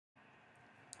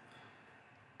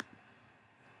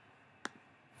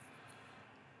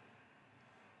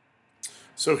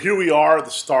So here we are at the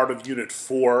start of Unit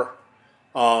 4.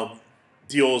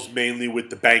 Deals mainly with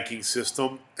the banking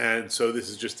system. And so this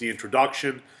is just the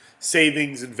introduction,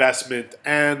 savings, investment,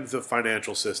 and the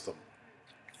financial system.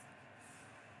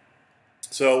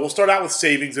 So we'll start out with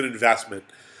savings and investment.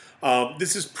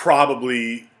 This is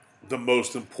probably the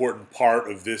most important part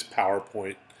of this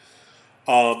PowerPoint.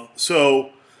 So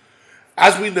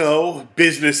as we know,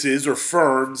 businesses or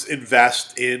firms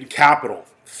invest in capital,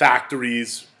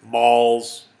 factories,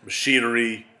 malls,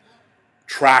 machinery,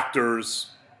 tractors,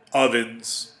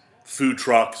 ovens, food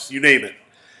trucks, you name it.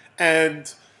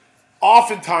 And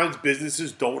oftentimes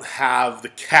businesses don't have the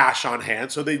cash on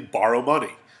hand, so they borrow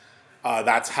money.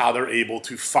 That's how they're able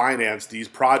to finance these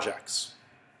projects.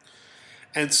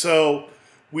 And so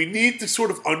we need to sort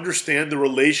of understand the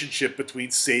relationship between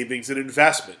savings and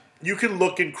investment. You can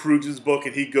look in Krugman's book,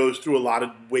 and he goes through a lot of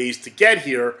ways to get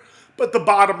here, but the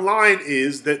bottom line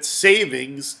is that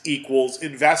savings equals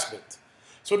investment.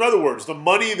 So in other words, the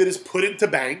money that is put into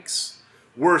banks,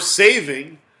 we're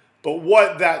saving, but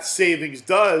what that savings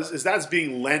does is that's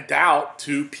being lent out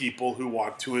to people who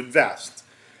want to invest.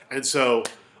 And so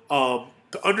to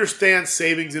understand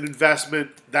savings and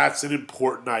investment, that's an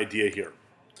important idea here.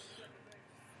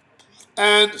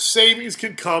 And savings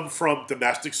can come from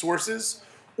domestic sources,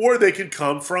 or they can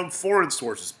come from foreign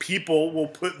sources. People will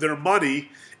put their money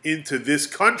into this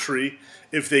country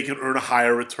if they can earn a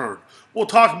higher return. We'll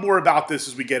talk more about this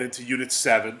as we get into Unit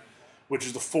 7, which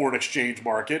is the foreign exchange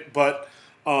market, but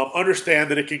understand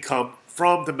that it can come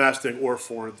from domestic or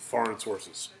foreign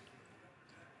sources.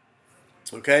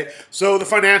 Okay, so the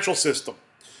financial system.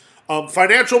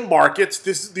 Financial markets,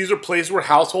 these are places where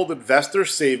household invest their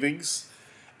savings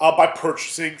by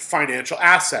purchasing financial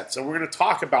assets. And we're going to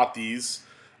talk about these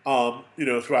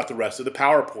throughout the rest of the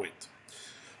PowerPoint.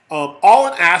 All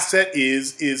an asset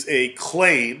is a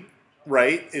claim,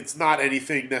 right? It's not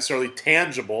anything necessarily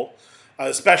tangible,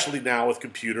 especially now with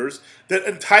computers, that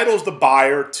entitles the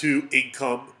buyer to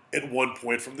income at one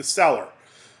point from the seller.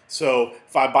 So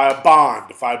if I buy a bond,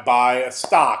 if I buy a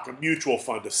stock, a mutual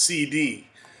fund, a CD,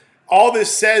 all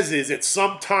this says is at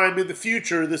some time in the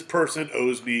future, this person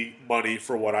owes me money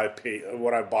for what I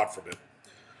bought from him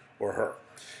or her.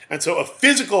 And so a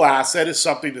physical asset is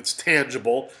something that's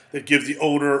tangible, that gives the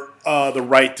owner the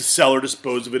right to sell or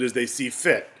dispose of it as they see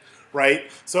fit,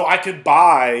 right? So I can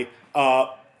buy a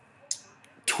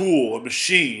tool, a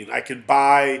machine. I can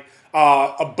buy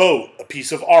a boat, a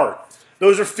piece of art.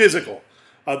 Those are physical.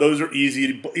 Those are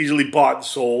easily bought and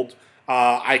sold.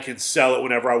 I can sell it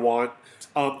whenever I want.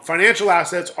 Financial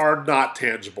assets are not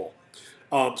tangible.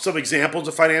 Some examples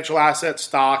of financial assets: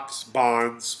 stocks,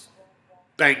 bonds,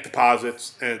 bank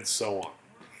deposits, and so on.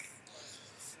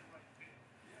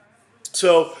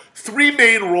 So, three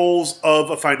main roles of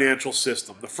a financial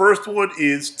system. The first one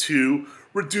is to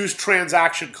reduce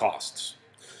transaction costs.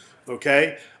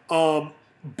 Okay?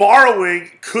 Borrowing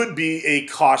could be a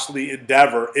costly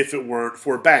endeavor if it weren't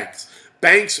for banks.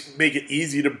 Banks make it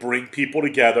easy to bring people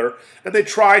together, and they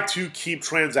try to keep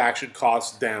transaction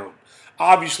costs down.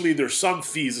 Obviously, there's some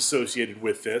fees associated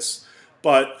with this,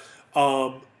 but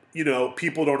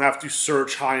people don't have to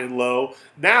search high and low.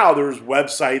 Now there's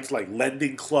websites like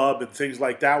Lending Club and things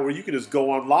like that where you can just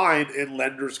go online and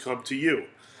lenders come to you.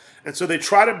 And so they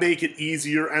try to make it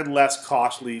easier and less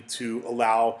costly to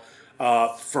allow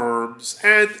firms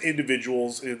and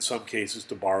individuals in some cases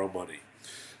to borrow money.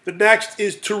 The next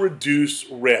is to reduce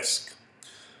risk.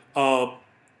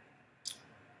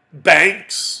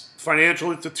 Banks,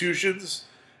 financial institutions,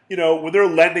 when they're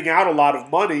lending out a lot of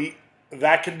money,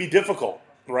 that can be difficult,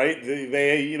 right?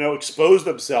 They expose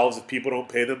themselves if people don't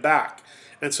pay them back.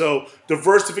 And so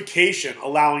diversification,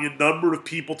 allowing a number of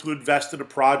people to invest in a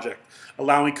project,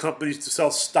 allowing companies to sell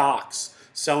stocks,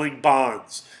 selling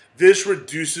bonds. This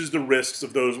reduces the risks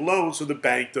of those loans so the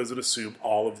bank doesn't assume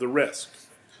all of the risk.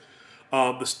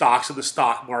 The stocks in the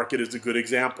stock market is a good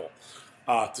example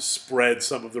to spread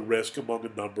some of the risk among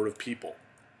a number of people.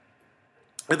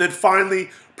 And then finally,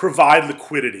 provide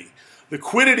liquidity.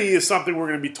 Liquidity is something we're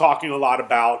going to be talking a lot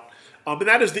about, and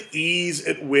that is the ease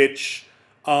at which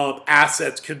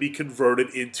assets can be converted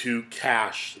into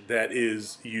cash that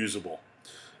is usable.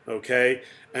 Okay?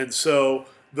 And so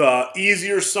the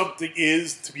easier something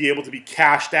is to be able to be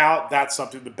cashed out, that's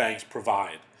something the banks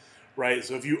provide. Right?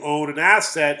 So if you own an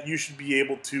asset, you should be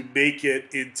able to make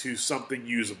it into something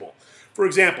usable. For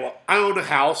example, I own a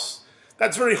house.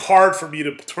 That's very hard for me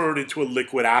to turn into a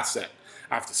liquid asset.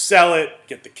 I have to sell it,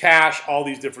 get the cash, all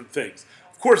these different things.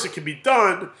 Of course, it can be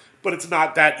done, but it's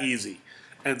not that easy.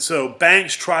 And so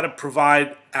banks try to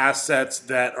provide assets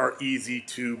that are easy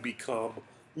to become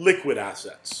liquid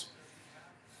assets.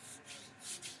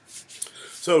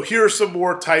 So here are some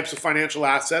more types of financial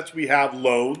assets. We have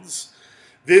loans.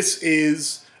 This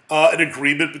is an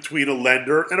agreement between a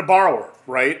lender and a borrower,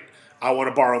 right? I want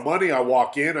to borrow money. I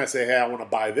walk in. I say, hey, I want to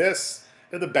buy this.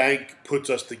 And the bank puts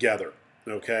us together,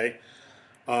 okay?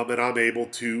 And I'm able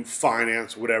to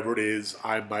finance whatever it is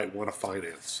I might want to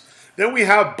finance. Then we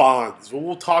have bonds. Well,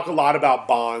 we'll talk a lot about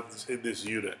bonds in this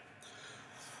unit.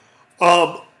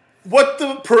 What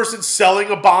the person selling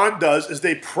a bond does is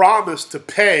they promise to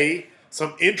pay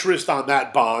some interest on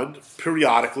that bond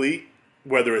periodically,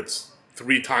 whether it's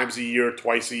 3 times a year,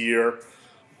 twice a year.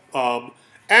 And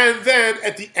then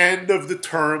at the end of the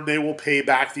term, they will pay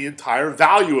back the entire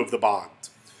value of the bond.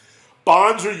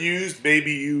 Bonds are used,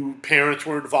 maybe you parents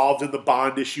were involved in the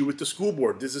bond issue with the school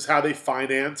board. This is how they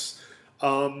finance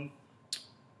the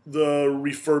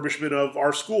refurbishment of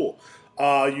our school.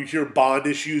 You hear bond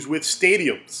issues with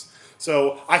stadiums.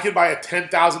 So I can buy a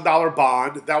 $10,000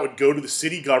 bond that would go to the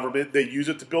city government. They use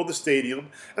it to build the stadium.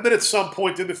 And then at some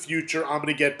point in the future, I'm going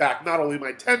to get back not only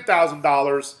my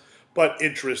 $10,000, but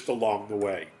interest along the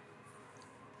way.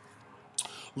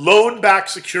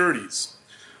 Loan-backed securities.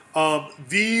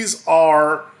 These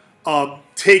are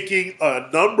taking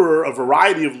a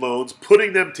variety of loans,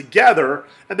 putting them together,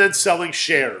 and then selling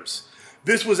shares.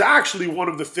 This was actually one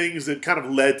of the things that kind of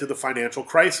led to the financial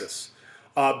crisis.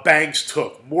 Banks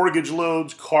took mortgage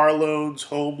loans, car loans,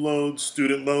 home loans,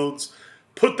 student loans,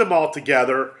 put them all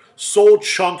together, sold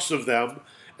chunks of them,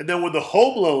 and then when the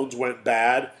home loans went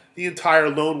bad, the entire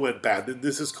loan went bad. And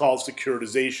this is called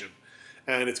securitization.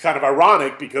 And it's kind of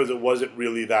ironic because it wasn't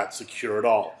really that secure at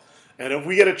all. And if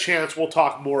we get a chance, we'll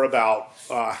talk more about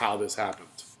how this happened.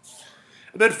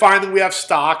 And then finally, we have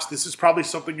stocks. This is probably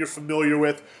something you're familiar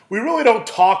with. We really don't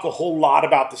talk a whole lot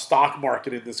about the stock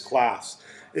market in this class.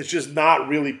 It's just not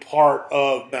really part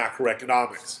of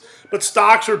macroeconomics. But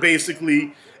stocks are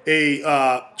basically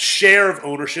a share of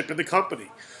ownership in the company.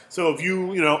 So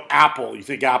if Apple, you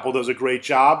think Apple does a great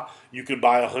job, you can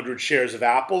buy 100 shares of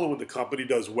Apple, and when the company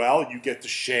does well, you get to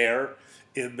share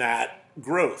in that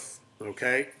growth,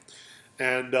 okay?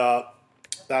 And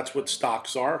that's what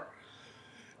stocks are.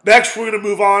 Next, we're going to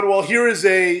move on. Well, here is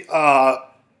a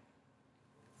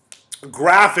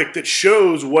graphic that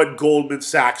shows what Goldman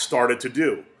Sachs started to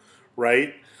do,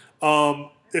 right?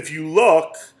 If you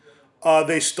look,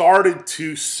 they started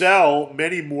to sell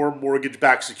many more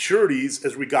mortgage-backed securities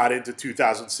as we got into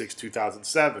 2006,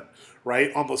 2007,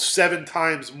 right? Almost 7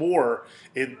 times more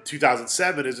in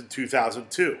 2007 as in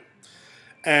 2002.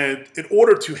 And in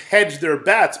order to hedge their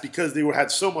bets, because they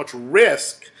had so much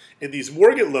risk in these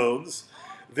mortgage loans,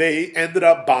 they ended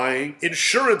up buying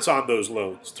insurance on those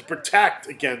loans to protect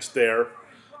against their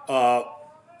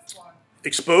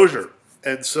exposure.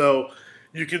 And so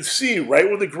you can see right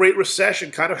when the Great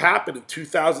Recession kind of happened in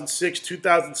 2006,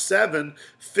 2007,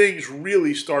 things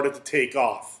really started to take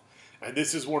off. And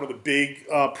this is one of the big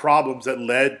problems that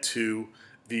led to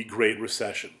the Great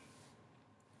Recession.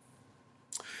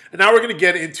 And now we're going to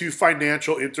get into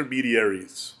financial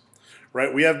intermediaries,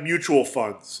 right? We have mutual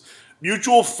funds.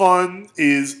 Mutual fund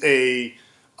is a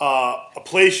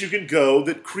place you can go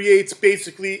that creates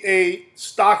basically a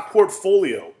stock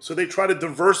portfolio. So they try to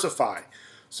diversify.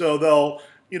 So they'll,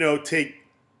 take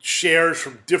shares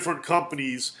from different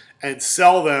companies and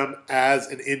sell them as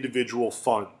an individual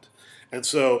fund. And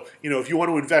so, if you want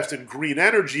to invest in green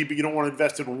energy, but you don't want to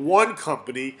invest in one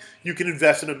company, you can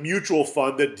invest in a mutual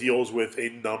fund that deals with a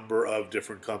number of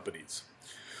different companies.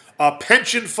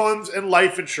 Pension funds and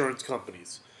life insurance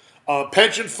companies.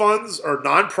 Pension funds are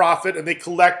nonprofit, and they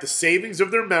collect the savings of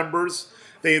their members.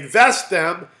 They invest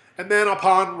them, and then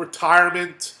upon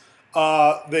retirement,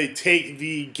 they take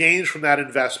the gains from that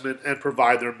investment and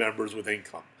provide their members with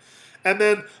income. And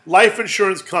then life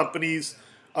insurance companies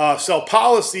sell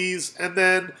policies, and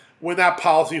then when that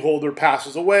policyholder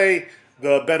passes away,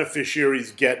 the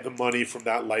beneficiaries get the money from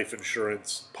that life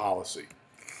insurance policy.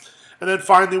 And then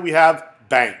finally, we have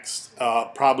banks,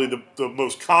 probably the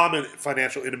most common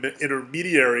financial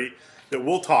intermediary that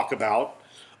we'll talk about.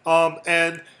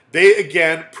 And they,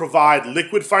 again, provide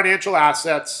liquid financial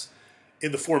assets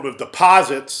in the form of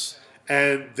deposits,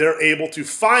 and they're able to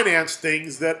finance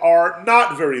things that are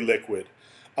not very liquid,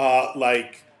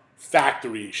 like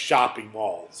factories, shopping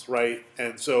malls, right?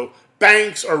 And so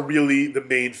banks are really the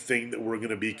main thing that we're going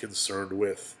to be concerned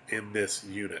with in this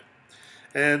unit.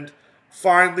 And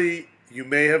finally, you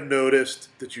may have noticed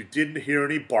that you didn't hear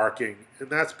any barking, and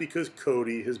that's because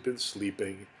Cody has been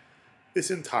sleeping this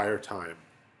entire time.